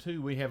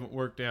too, we haven't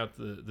worked out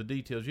the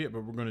details yet,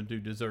 but we're going to do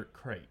dessert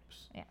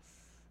crepes. Yes.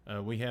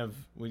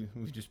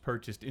 We've just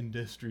purchased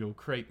industrial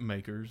crepe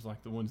makers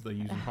like the ones they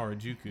use in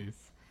Harajuku.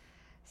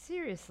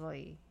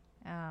 Seriously,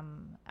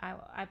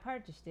 I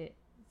purchased it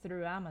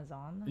through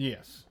Amazon.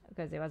 Yes.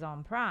 Because it was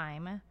on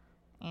Prime,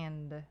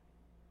 and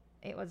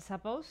it was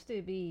supposed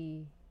to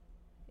be,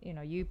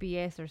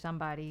 UPS or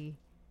somebody,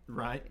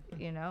 right?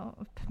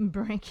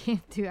 Bring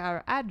it to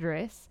our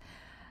address,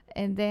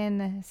 and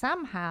then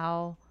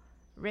somehow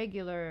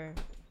regular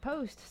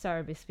post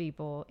service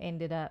people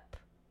ended up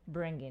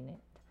bringing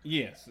it.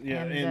 Yes,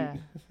 yeah, and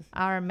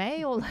our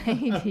mail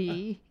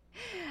lady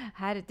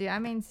had to do. I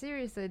mean,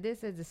 seriously,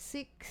 this is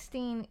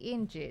 16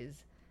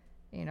 inches.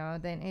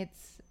 Then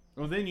it's.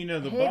 Well, then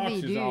the box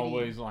is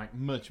always like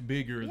much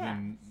bigger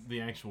than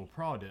the actual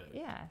product.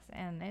 Yes,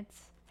 and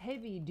it's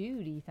heavy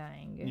duty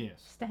thing.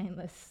 Yes,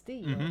 stainless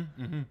steel.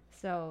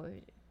 So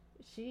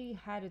she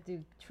had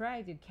to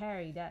try to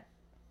carry that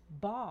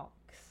box.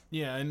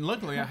 Yeah, and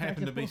luckily I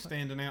happened to be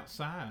standing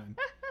outside.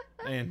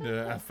 And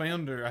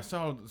I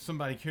saw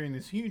somebody carrying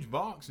this huge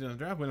box down the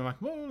driveway. And I'm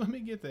like, whoa, let me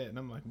get that. And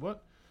I'm like,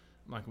 what?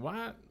 I'm like,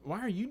 why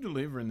are you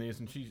delivering this?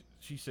 And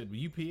she said, well,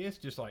 UPS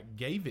just like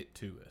gave it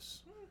to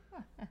us,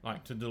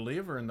 like to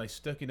deliver, and they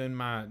stuck it in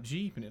my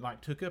Jeep, and it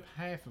like took up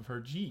half of her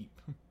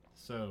Jeep.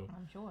 So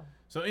I'm sure.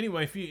 So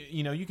anyway, if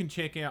you can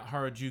check out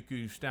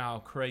Harajuku style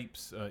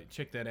crepes.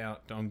 Check that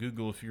out on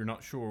Google if you're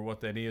not sure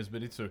what that is.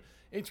 But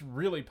it's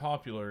really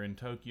popular in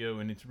Tokyo,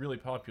 and it's really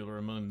popular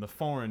among the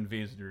foreign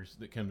visitors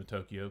that come to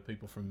Tokyo,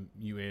 people from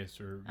U.S.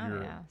 or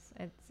Europe.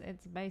 Yes,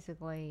 it's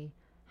basically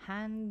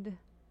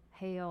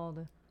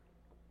hand-held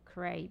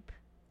crepe,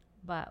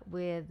 but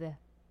with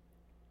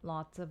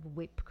lots of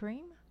whipped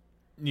cream.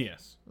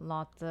 Yes.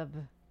 Lots of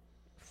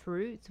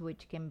fruits,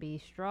 which can be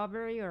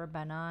strawberry or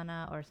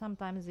banana, or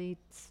sometimes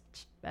it's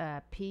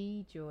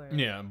peach or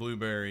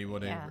blueberry,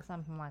 whatever. Yeah,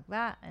 something like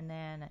that. And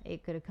then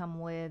it could come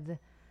with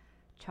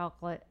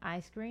chocolate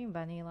ice cream,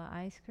 vanilla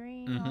ice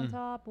cream on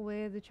top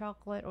with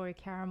chocolate or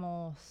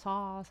caramel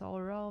sauce all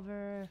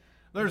over.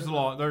 There's a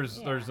lot.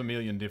 There's a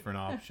million different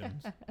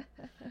options.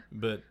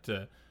 But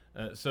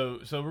So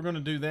we're going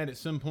to do that at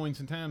some points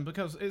in time,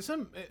 because at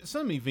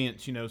some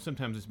events,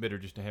 sometimes it's better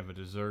just to have a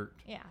dessert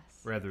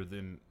rather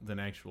than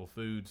actual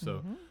food.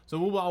 So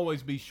we'll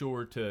always be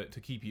sure to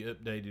keep you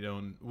updated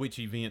on which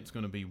event's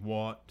going to be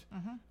what.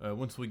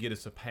 Once we get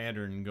us a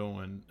pattern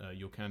going,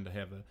 you'll kind of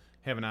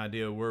have an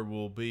idea where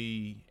we'll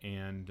be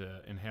and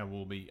how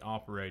we'll be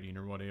operating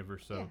or whatever.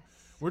 So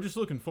we're just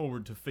looking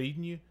forward to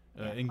feeding you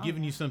and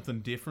giving you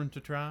something different to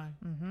try.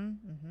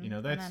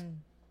 That's. And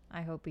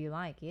I hope you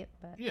like it,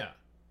 but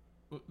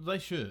Well, they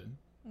should.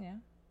 Yeah.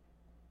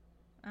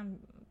 I'm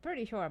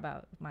pretty sure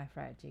about my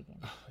fried chicken.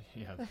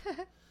 Yeah.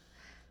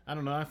 I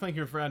don't know. I think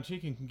your fried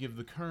chicken can give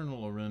the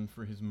Colonel a run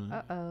for his money.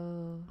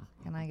 Uh-oh.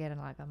 Can I get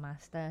like a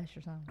mustache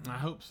or something? I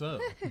hope so.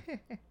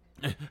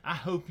 I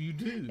hope you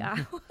do.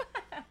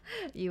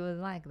 You would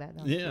like that,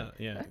 don't you?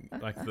 Yeah.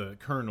 Like the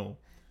Colonel.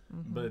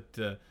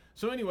 But,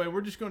 so anyway,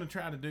 we're just going to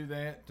try to do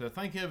that.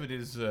 Think of it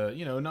as,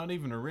 not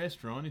even a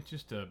restaurant. It's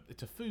just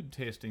it's a food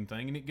testing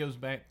thing. And it goes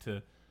back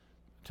to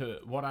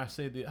what I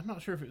said. I'm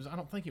not sure if it was, I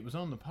don't think it was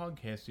on the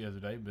podcast the other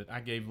day, but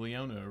I gave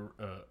Leona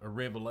a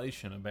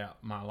revelation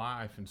about my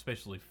life, and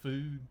especially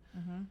food.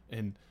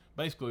 And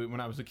basically, when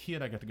I was a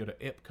kid, I got to go to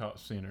Epcot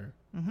Center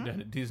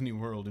down at Disney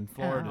World in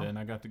Florida, and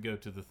I got to go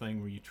to the thing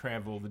where you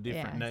travel the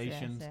different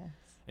nations. Yes.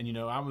 And,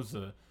 I was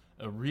a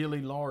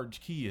really large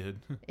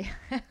kid,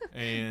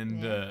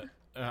 and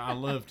I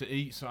love to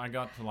eat, so I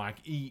got to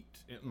eat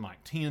in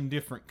 10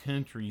 different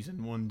countries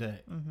in one day.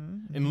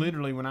 And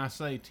literally, when I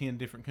say 10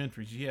 different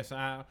countries, yes,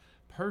 I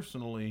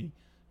personally,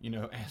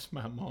 asked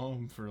my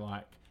mom for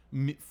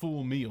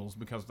full meals,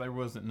 because there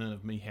wasn't none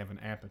of me having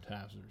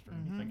appetizers or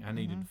anything. I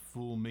needed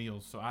full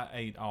meals, so I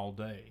ate all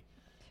day.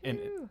 And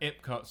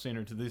Epcot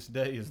Center to this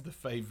day is the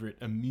favorite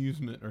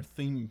amusement or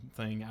theme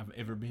thing I've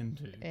ever been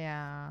to.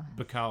 Yeah.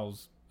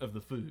 Because of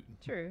the food.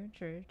 True.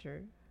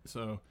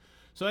 So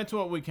that's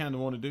what we kind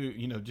of want to do.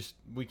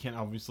 We can't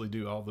obviously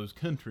do all those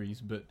countries,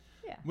 but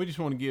we just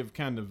want to give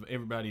kind of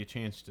everybody a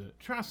chance to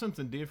try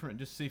something different,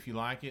 just see if you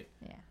like it.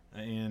 Yeah.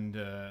 And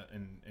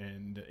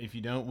if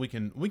you don't, we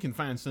can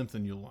find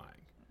something you'll like.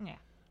 Yeah.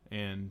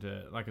 And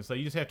like I say,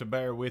 you just have to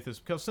bear with us,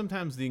 because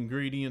sometimes the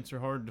ingredients are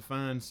hard to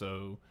find.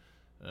 So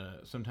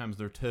sometimes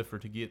they're tougher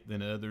to get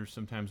than others.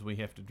 Sometimes we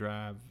have to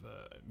drive,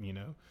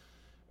 8-9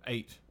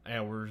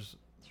 hours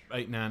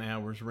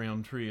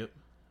round trip.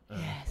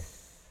 Yes.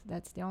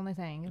 That's the only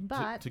thing.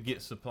 But to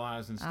get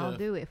supplies and stuff. I'll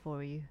do it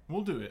for you.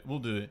 We'll do it.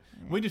 Yeah.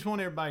 We just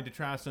want everybody to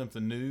try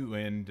something new,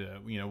 and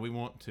we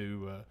want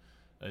to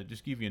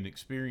just give you an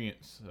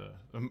experience,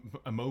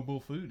 a mobile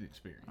food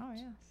experience. Oh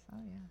yes.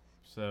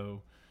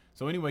 So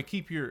anyway,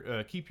 keep your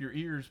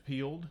ears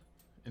peeled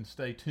and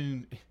stay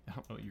tuned. I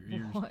don't know, your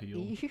ears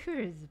peeled.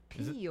 Ears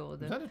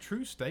peeled. Is that a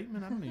true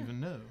statement? I don't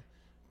even know.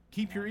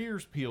 Keep your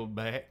ears peeled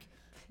back,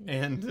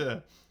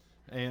 and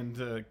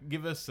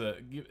give us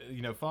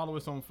follow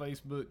us on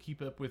Facebook.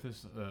 Keep up with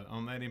us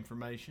on that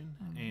information,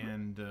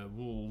 and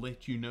we'll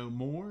let you know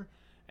more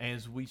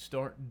as we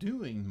start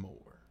doing more.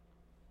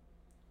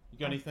 You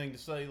got anything to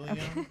say,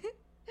 Leon?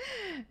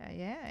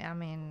 Yeah, I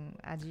mean,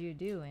 as you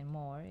do and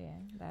more,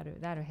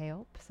 that'll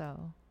help.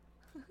 So.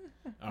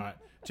 All right,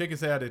 check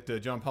us out at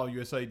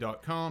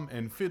JohnPaulUSA.com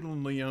and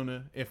Fiddlin'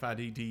 Leona,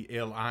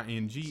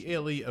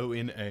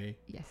 FIDDLINGLEONA.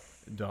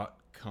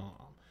 .com.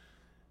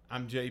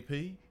 I'm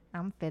JP.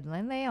 I'm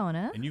Fiddlin'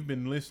 Leona. And you've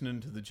been listening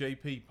to the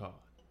JP Pod.